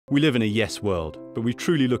We live in a yes world, but we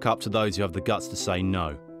truly look up to those who have the guts to say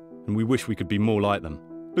no, and we wish we could be more like them.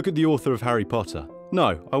 Look at the author of Harry Potter.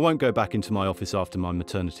 No, I won't go back into my office after my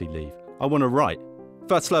maternity leave. I want to write.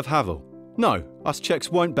 Václav Havel. No, us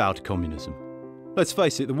Czechs won't bow to communism. Let's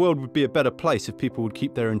face it, the world would be a better place if people would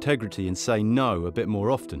keep their integrity and say no a bit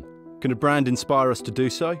more often. Can a brand inspire us to do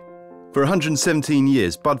so? For 117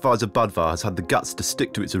 years, Budweiser Budvar has had the guts to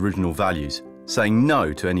stick to its original values, saying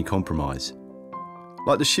no to any compromise.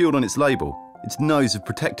 Like the shield on its label, its no's have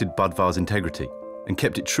protected Budvar's integrity and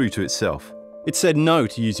kept it true to itself. It said no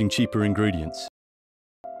to using cheaper ingredients,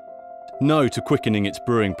 no to quickening its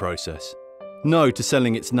brewing process, no to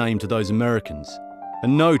selling its name to those Americans,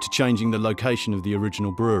 and no to changing the location of the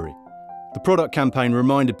original brewery. The product campaign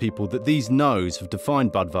reminded people that these no's have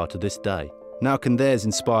defined Budvar to this day. Now can theirs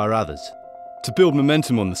inspire others? To build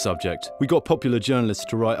momentum on the subject, we got popular journalists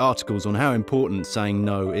to write articles on how important saying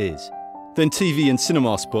no is. Then TV and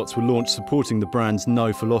cinema spots were launched supporting the brand's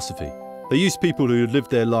no philosophy. They used people who had lived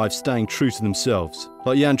their lives staying true to themselves,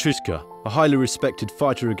 like Jan Trška, a highly respected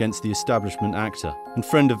fighter against the establishment actor and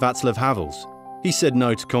friend of Václav Havel's. He said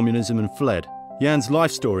no to communism and fled. Jan's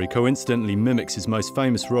life story coincidentally mimics his most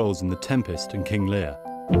famous roles in The Tempest and King Lear.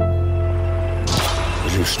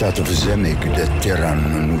 Zůstat v zemi, kde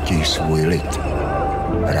tyran nutí svůj lid.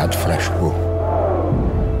 Rád flašku.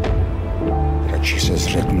 Radši se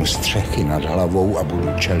zřeknu střechy nad hlavou a budu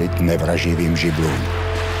čelit nevraživým živlům.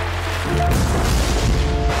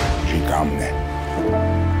 Říkám ne.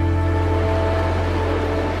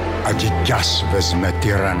 Ať ďas vezme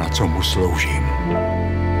tyrana, co mu sloužím.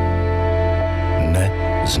 Ne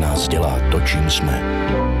z nás dělá to, čím jsme.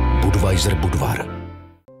 Budweiser Budvar.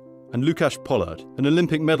 And Lukáš Pollard, an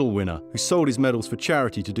Olympic medal winner who sold his medals for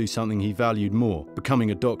charity to do something he valued more,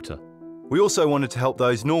 becoming a doctor. We also wanted to help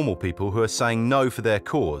those normal people who are saying no for their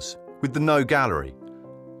cause, with the No Gallery,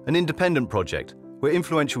 an independent project where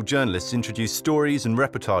influential journalists introduce stories and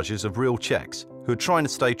reportages of real Czechs who are trying to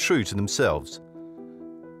stay true to themselves.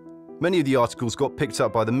 Many of the articles got picked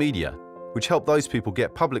up by the media, which helped those people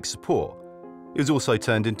get public support. It was also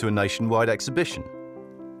turned into a nationwide exhibition.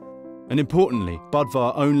 And importantly,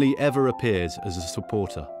 Budvar only ever appears as a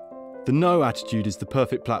supporter. The no attitude is the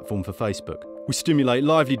perfect platform for Facebook. We stimulate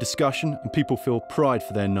lively discussion and people feel pride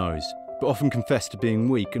for their no's, but often confess to being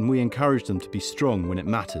weak, and we encourage them to be strong when it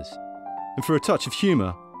matters. And for a touch of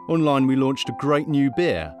humour, online we launched a great new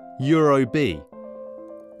beer, Euro B.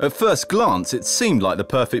 At first glance it seemed like the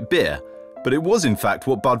perfect beer, but it was in fact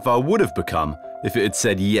what Budvar would have become if it had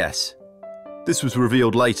said yes. This was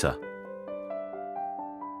revealed later.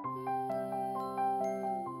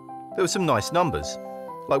 There were some nice numbers.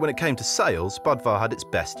 Like when it came to sales, Budvar had its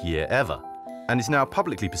best year ever, and is now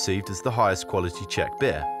publicly perceived as the highest quality Czech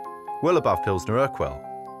beer, well above Pilsner Urquell.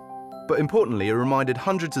 But importantly, it reminded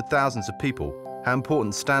hundreds of thousands of people how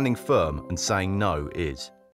important standing firm and saying no is.